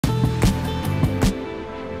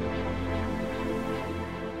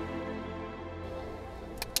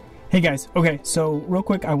Hey guys, okay, so real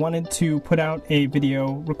quick, I wanted to put out a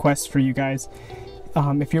video request for you guys.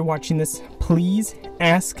 If you're watching this, please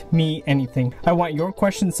ask me anything. I want your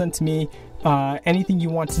questions sent to me, anything you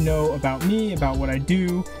want to know about me, about what I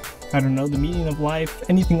do, I don't know, the meaning of life,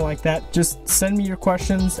 anything like that. Just send me your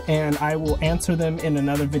questions and I will answer them in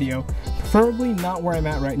another video. Preferably not where I'm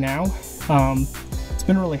at right now. It's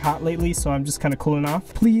been really hot lately, so I'm just kind of cooling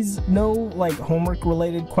off. Please, no like homework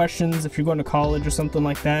related questions. If you're going to college or something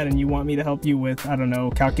like that and you want me to help you with, I don't know,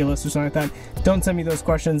 calculus or something like that, don't send me those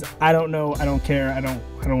questions. I don't know, I don't care, I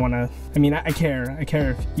don't want to, I mean, I care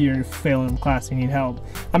if you're failing in class and you need help.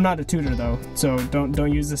 I'm not a tutor though, so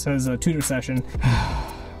don't use this as a tutor session.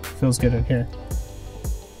 Feels good in here.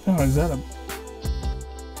 Oh, is that a...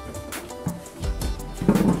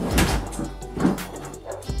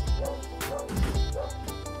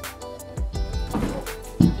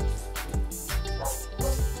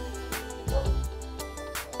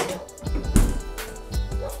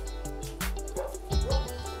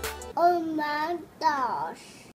 Oh my gosh.